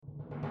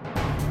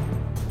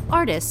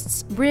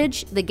Artists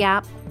bridge the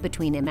gap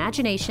between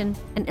imagination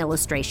and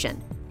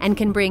illustration and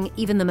can bring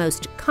even the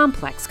most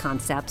complex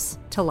concepts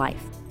to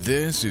life.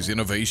 This is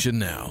Innovation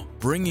Now,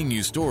 bringing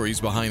you stories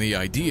behind the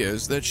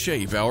ideas that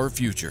shape our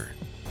future.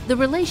 The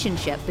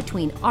relationship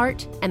between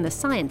art and the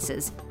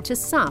sciences, to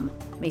some,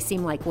 may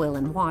seem like oil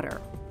and water.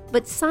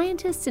 But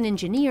scientists and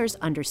engineers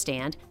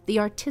understand the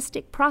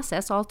artistic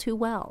process all too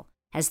well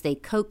as they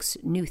coax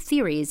new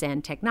theories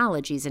and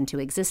technologies into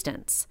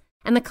existence.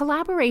 And the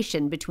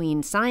collaboration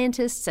between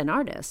scientists and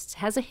artists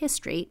has a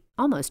history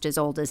almost as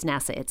old as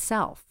NASA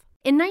itself.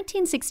 In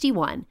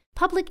 1961,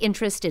 public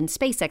interest in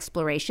space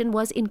exploration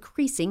was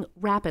increasing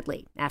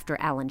rapidly after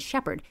Alan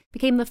Shepard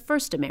became the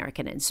first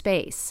American in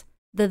space.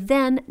 The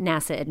then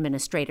NASA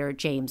administrator,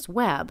 James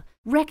Webb,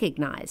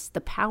 recognized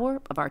the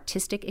power of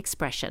artistic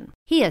expression.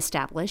 He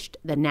established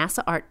the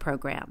NASA Art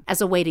Program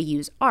as a way to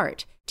use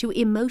art to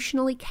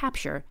emotionally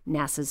capture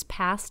NASA's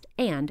past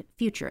and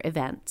future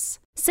events.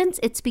 Since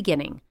its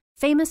beginning,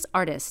 famous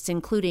artists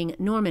including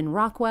Norman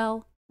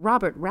Rockwell,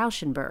 Robert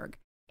Rauschenberg,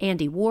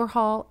 Andy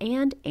Warhol,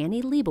 and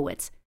Annie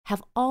Leibovitz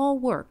have all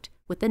worked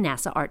with the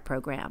NASA Art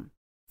Program.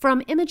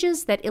 From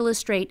images that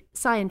illustrate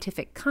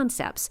scientific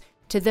concepts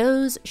to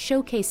those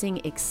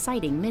showcasing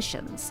exciting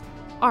missions,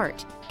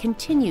 art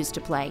continues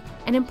to play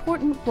an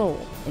important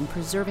role in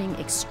preserving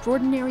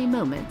extraordinary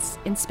moments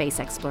in space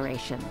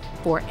exploration.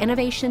 For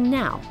Innovation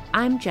Now,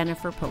 I'm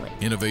Jennifer Pulley.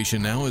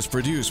 Innovation Now is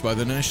produced by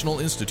the National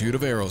Institute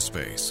of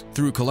Aerospace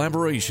through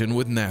collaboration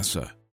with NASA.